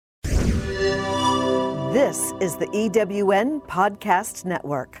This is the EWN Podcast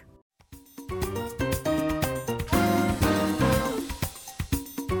Network.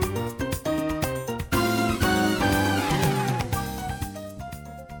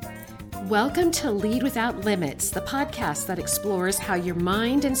 Welcome to Lead Without Limits, the podcast that explores how your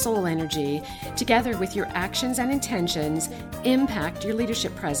mind and soul energy, together with your actions and intentions, impact your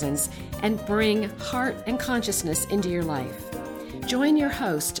leadership presence and bring heart and consciousness into your life. Join your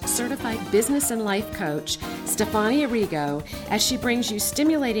host, certified business and life coach, Stefania Rigo, as she brings you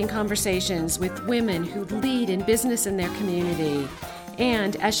stimulating conversations with women who lead in business in their community,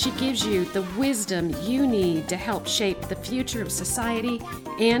 and as she gives you the wisdom you need to help shape the future of society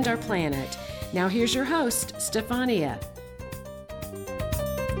and our planet. Now here's your host, Stefania.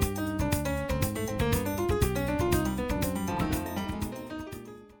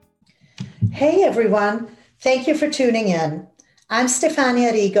 Hey everyone, thank you for tuning in. I'm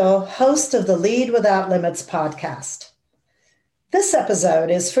Stefania Rigo, host of the Lead Without Limits podcast. This episode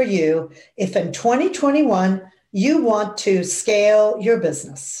is for you if in 2021 you want to scale your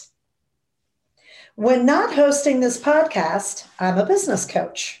business. When not hosting this podcast, I'm a business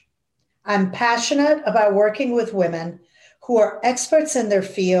coach. I'm passionate about working with women who are experts in their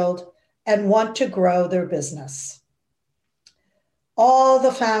field and want to grow their business. All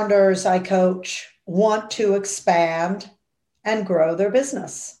the founders I coach want to expand and grow their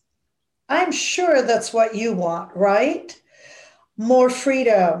business. I'm sure that's what you want, right? More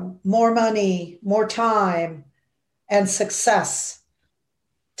freedom, more money, more time, and success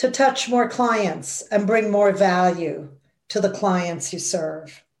to touch more clients and bring more value to the clients you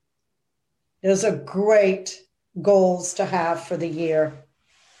serve. Those are great goals to have for the year.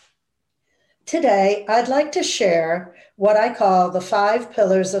 Today, I'd like to share what I call the 5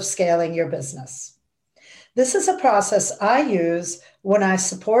 pillars of scaling your business. This is a process I use when I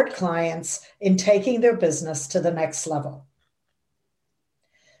support clients in taking their business to the next level.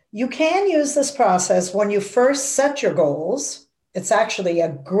 You can use this process when you first set your goals. It's actually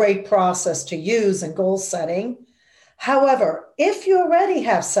a great process to use in goal setting. However, if you already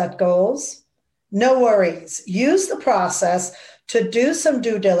have set goals, no worries. Use the process to do some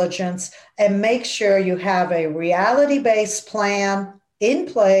due diligence and make sure you have a reality-based plan in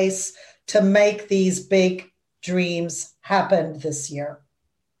place to make these big dreams happen this year.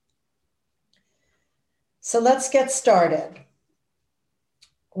 So let's get started.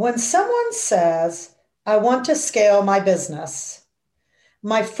 When someone says, I want to scale my business,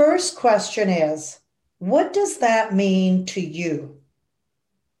 my first question is, what does that mean to you?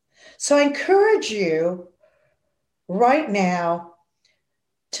 So I encourage you right now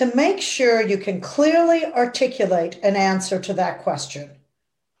to make sure you can clearly articulate an answer to that question.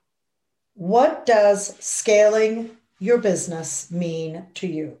 What does scaling your business mean to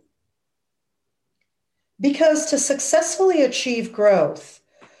you? Because to successfully achieve growth,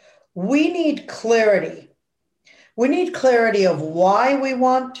 we need clarity. We need clarity of why we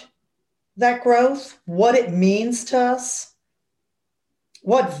want that growth, what it means to us,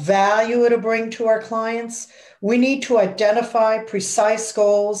 what value it'll bring to our clients. We need to identify precise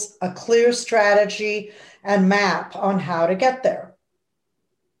goals, a clear strategy, and map on how to get there.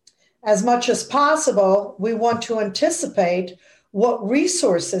 As much as possible, we want to anticipate what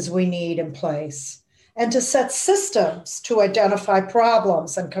resources we need in place and to set systems to identify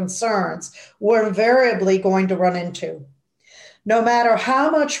problems and concerns we're invariably going to run into. No matter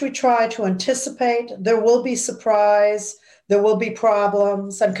how much we try to anticipate, there will be surprise, there will be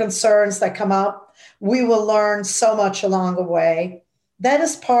problems and concerns that come up. We will learn so much along the way. That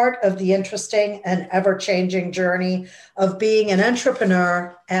is part of the interesting and ever-changing journey of being an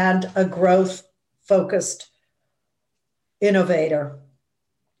entrepreneur and a growth-focused innovator.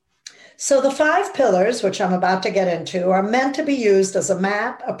 So the 5 pillars, which I'm about to get into, are meant to be used as a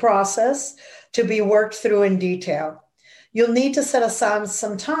map, a process to be worked through in detail. You'll need to set aside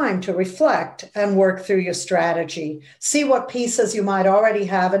some time to reflect and work through your strategy. See what pieces you might already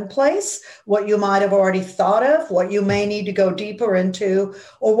have in place, what you might have already thought of, what you may need to go deeper into,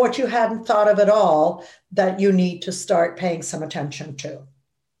 or what you hadn't thought of at all that you need to start paying some attention to.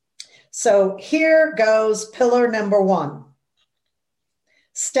 So here goes pillar number 1.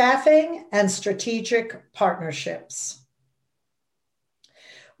 Staffing and strategic partnerships.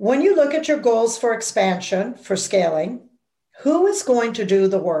 When you look at your goals for expansion, for scaling, who is going to do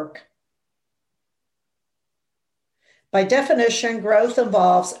the work? By definition, growth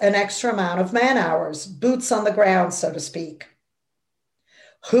involves an extra amount of man hours, boots on the ground, so to speak.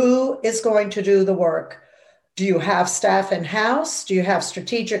 Who is going to do the work? Do you have staff in-house? Do you have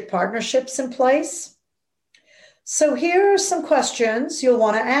strategic partnerships in place? So here are some questions you'll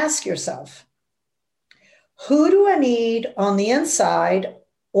want to ask yourself. Who do I need on the inside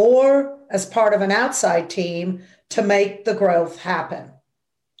or as part of an outside team to make the growth happen?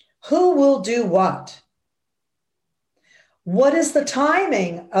 Who will do what? What is the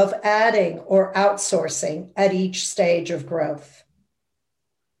timing of adding or outsourcing at each stage of growth?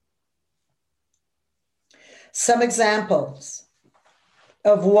 Some examples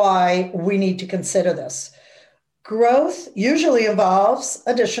of why we need to consider this. Growth usually involves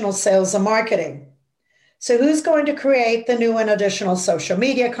additional sales and marketing. So who's going to create the new and additional social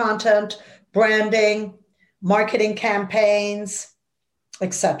media content, branding, marketing campaigns,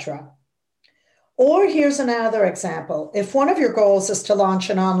 etc.? Or here's another example. If one of your goals is to launch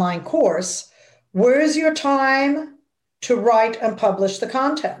an online course, where is your time to write and publish the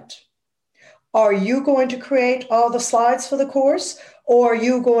content? Are you going to create all the slides for the course, or are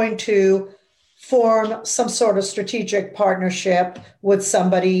you going to form some sort of strategic partnership with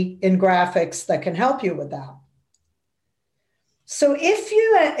somebody in graphics that can help you with that? So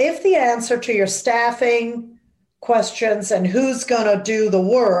if the answer to your staffing questions and who's going to do the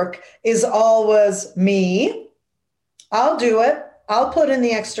work is always me, I'll do it. I'll put in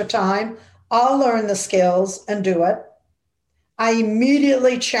the extra time. I'll learn the skills and do it. I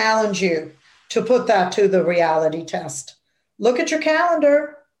immediately challenge you to put that to the reality test. Look at your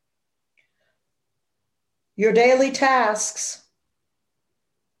calendar, your daily tasks.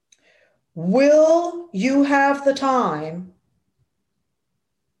 Will you have the time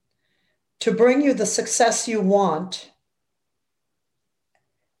to bring you the success you want?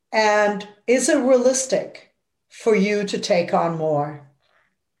 And is it realistic for you to take on more?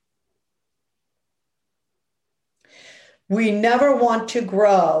 We never want to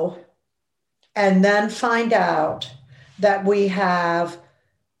grow and then find out that we have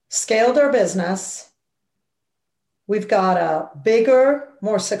scaled our business, we've got a bigger,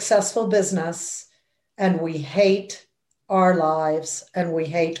 more successful business, and we hate our lives and we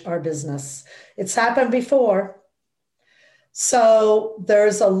hate our business. It's happened before. So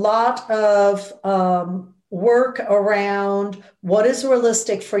there's a lot of work around what is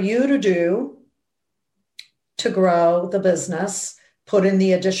realistic for you to do to grow the business, put in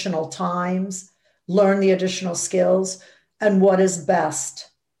the additional times, learn the additional skills, and what is best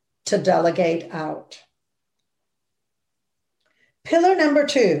to delegate out. Pillar number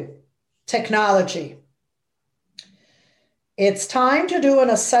 2, technology. It's time to do an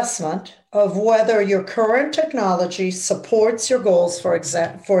assessment of whether your current technology supports your goals for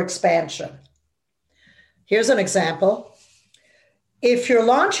expansion. Here's an example. If you're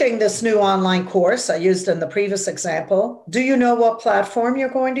launching this new online course I used in the previous example, do you know what platform you're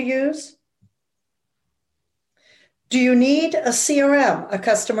going to use? Do you need a CRM, a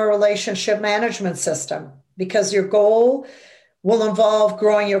customer relationship management system? Because your goal will involve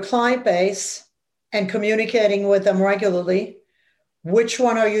growing your client base and communicating with them regularly. Which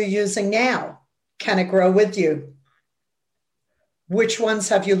one are you using now? Can it grow with you? Which ones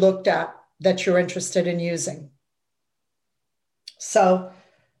have you looked at that you're interested in using? So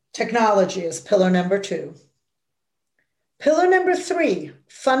technology is pillar number 2. Pillar number 3,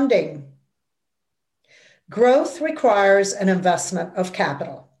 funding. Growth requires an investment of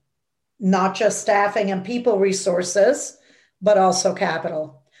capital, not just staffing and people resources, but also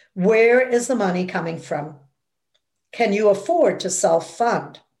capital. Where is the money coming from? Can you afford to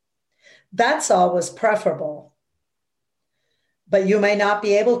self-fund? That's always preferable, but you may not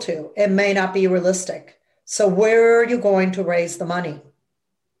be able to. It may not be realistic. So where are you going to raise the money?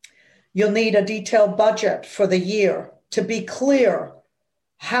 You'll need a detailed budget for the year to be clear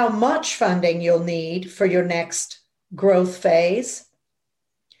how much funding you'll need for your next growth phase,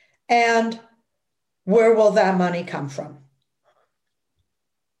 and where will that money come from?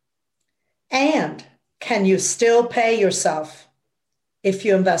 And can you still pay yourself if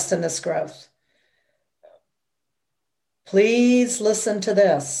you invest in this growth? Please listen to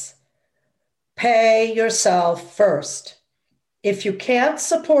this. Pay yourself first. If you can't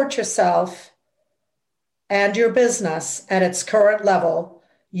support yourself and your business at its current level,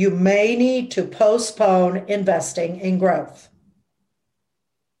 you may need to postpone investing in growth.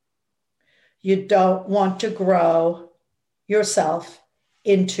 You don't want to grow yourself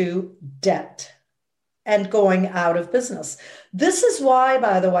into debt and going out of business. This is why,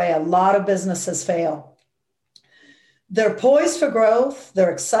 by the way, a lot of businesses fail. They're poised for growth.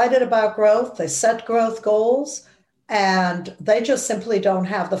 They're excited about growth. They set growth goals, and they just simply don't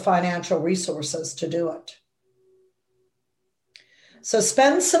have the financial resources to do it. So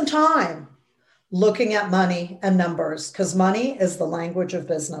spend some time looking at money and numbers, because money is the language of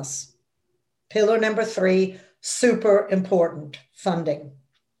business. Pillar number 3, super important, funding.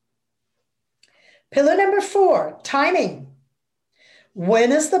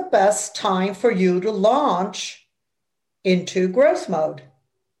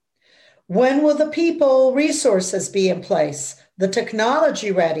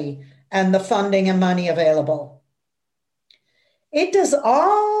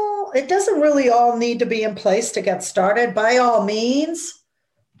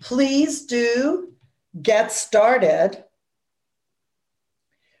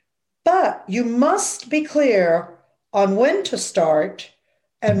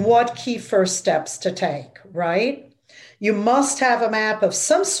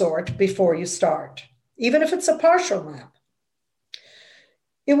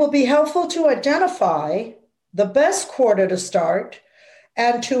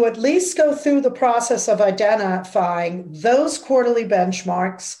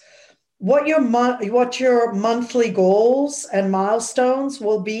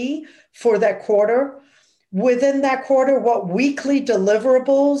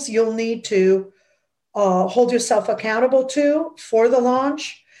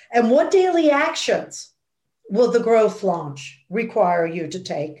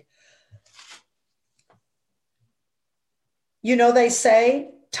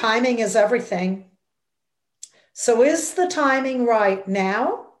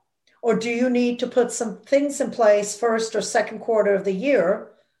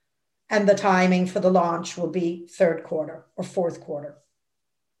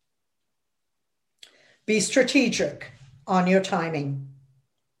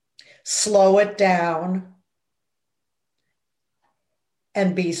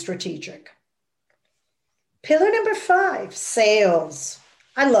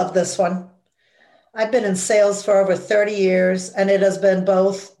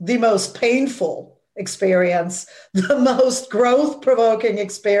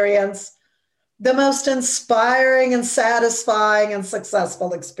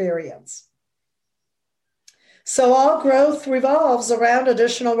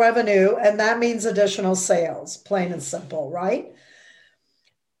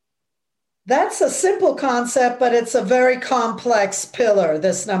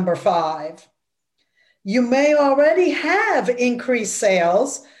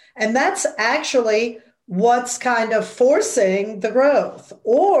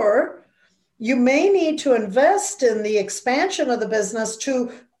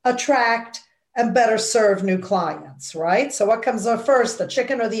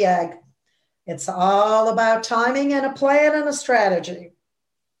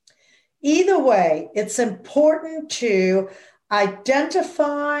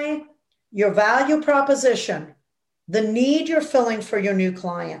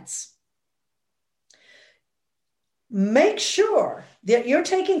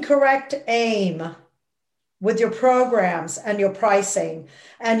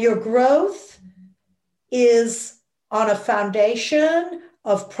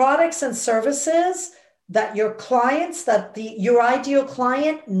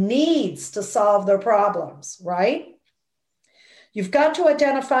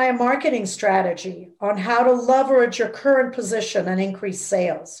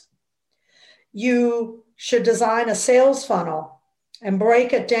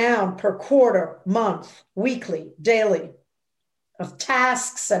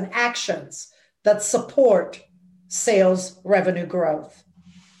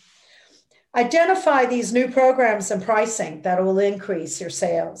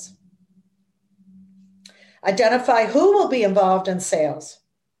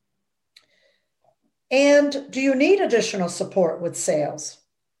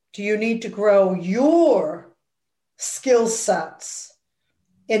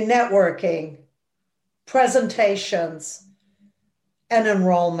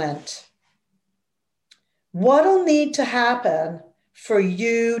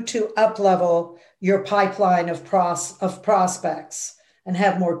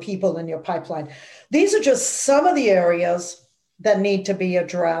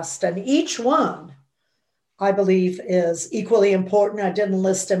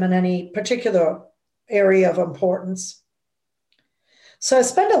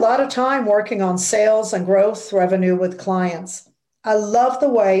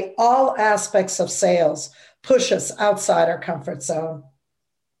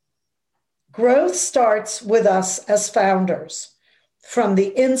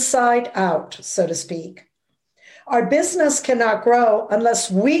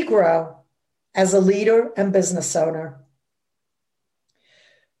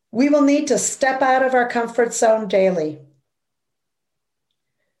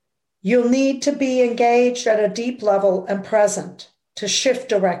 You'll need to be engaged at a deep level and present to shift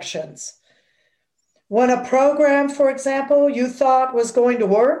directions. When a program, for example, you thought was going to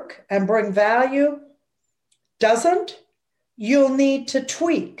work and bring value doesn't, you'll need to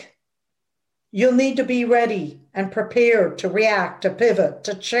tweak. You'll need to be ready and prepared to react, to pivot,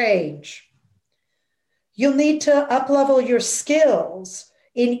 to change. You'll need to uplevel your skills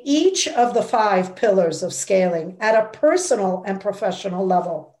in each of the 5 pillars of scaling at a personal and professional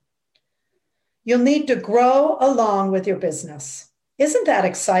level. You'll need to grow along with your business. Isn't that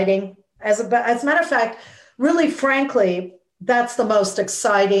exciting? As a matter of fact, really frankly, that's the most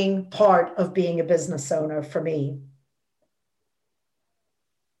exciting part of being a business owner for me.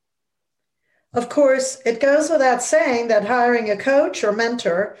 Of course, it goes without saying that hiring a coach or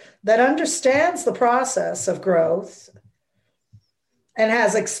mentor that understands the process of growth and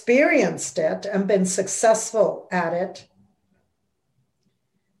has experienced it and been successful at it,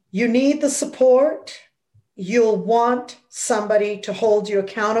 you need the support. You'll want somebody to hold you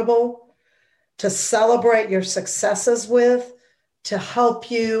accountable, to celebrate your successes with, to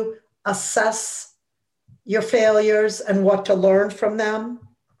help you assess your failures and what to learn from them.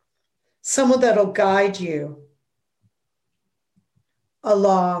 Someone that'll guide you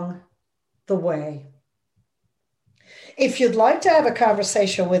along the way. If you'd like to have a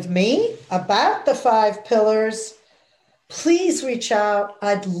conversation with me about the 5 pillars, please reach out.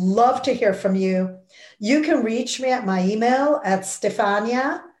 I'd love to hear from you. You can reach me at my email at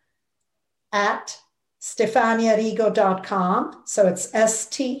stefania@stefaniarigo.com. So it's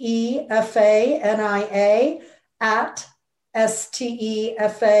STEFANIA at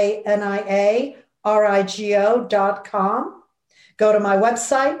STEFANIARIGO.com. Go to my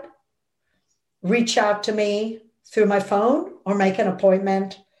website, reach out to me through my phone, or make an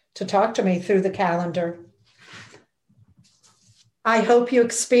appointment to talk to me through the calendar. I hope you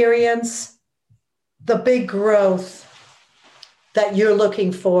experience the big growth that you're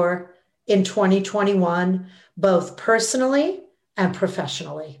looking for in 2021, both personally and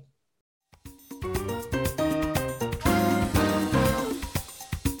professionally.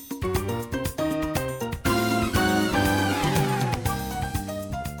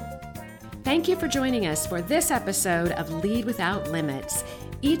 Thank you for joining us for this episode of Lead Without Limits.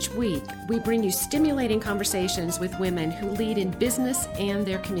 Each week, we bring you stimulating conversations with women who lead in business and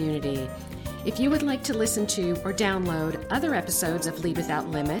their community. If you would like to listen to or download other episodes of Lead Without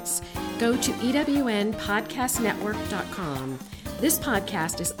Limits, go to ewnpodcastnetwork.com. This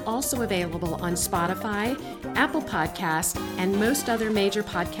podcast is also available on Spotify, Apple Podcasts, and most other major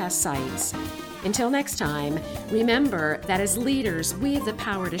podcast sites. Until next time, remember that as leaders, we have the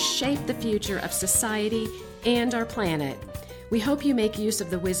power to shape the future of society and our planet. We hope you make use of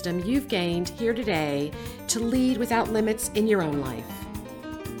the wisdom you've gained here today to lead without limits in your own life.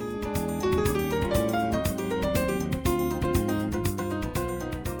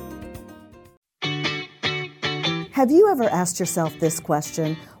 Have you ever asked yourself this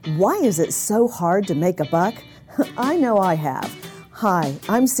question? Why is it so hard to make a buck? I know I have. Hi,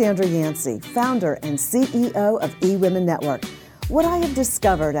 I'm Sandra Yancey, founder and CEO of eWomen Network. What I have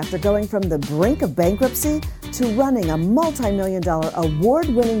discovered after going from the brink of bankruptcy to running a multi-million-dollar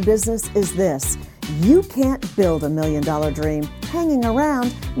award-winning business is this: you can't build $1 million dream hanging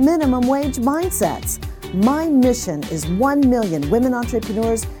around minimum wage mindsets. My mission is 1 million women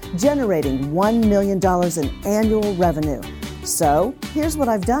entrepreneurs generating $1 million in annual revenue. So here's what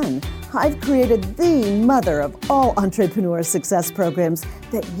I've done. I've created the mother of all entrepreneur success programs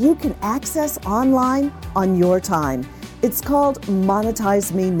that you can access online on your time. It's called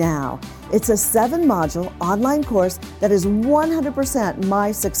Monetize Me Now. It's a 7-module online course that is 100%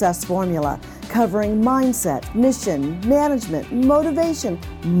 my success formula, covering mindset, mission, management, motivation,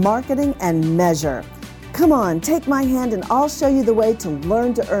 marketing, and measure. Come on, take my hand and I'll show you the way to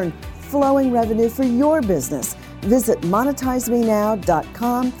learn to earn flowing revenue for your business. Visit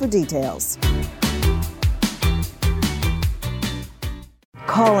monetizemenow.com for details.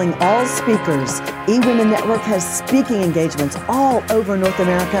 Calling all speakers, eWomen Network has speaking engagements all over North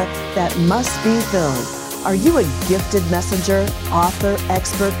America that must be filled. Are you a gifted messenger, author,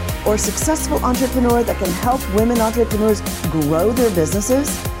 expert, or successful entrepreneur that can help women entrepreneurs grow their businesses?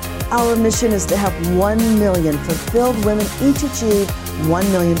 Our mission is to help 1 million fulfilled women each achieve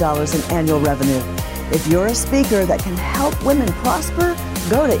 $1 million in annual revenue. If you're a speaker that can help women prosper,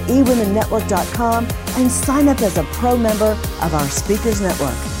 go to eWomenNetwork.com and sign up as a pro member of our Speakers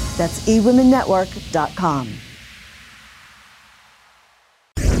Network. That's eWomenNetwork.com.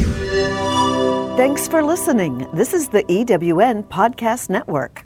 Thanks for listening. This is the EWN Podcast Network.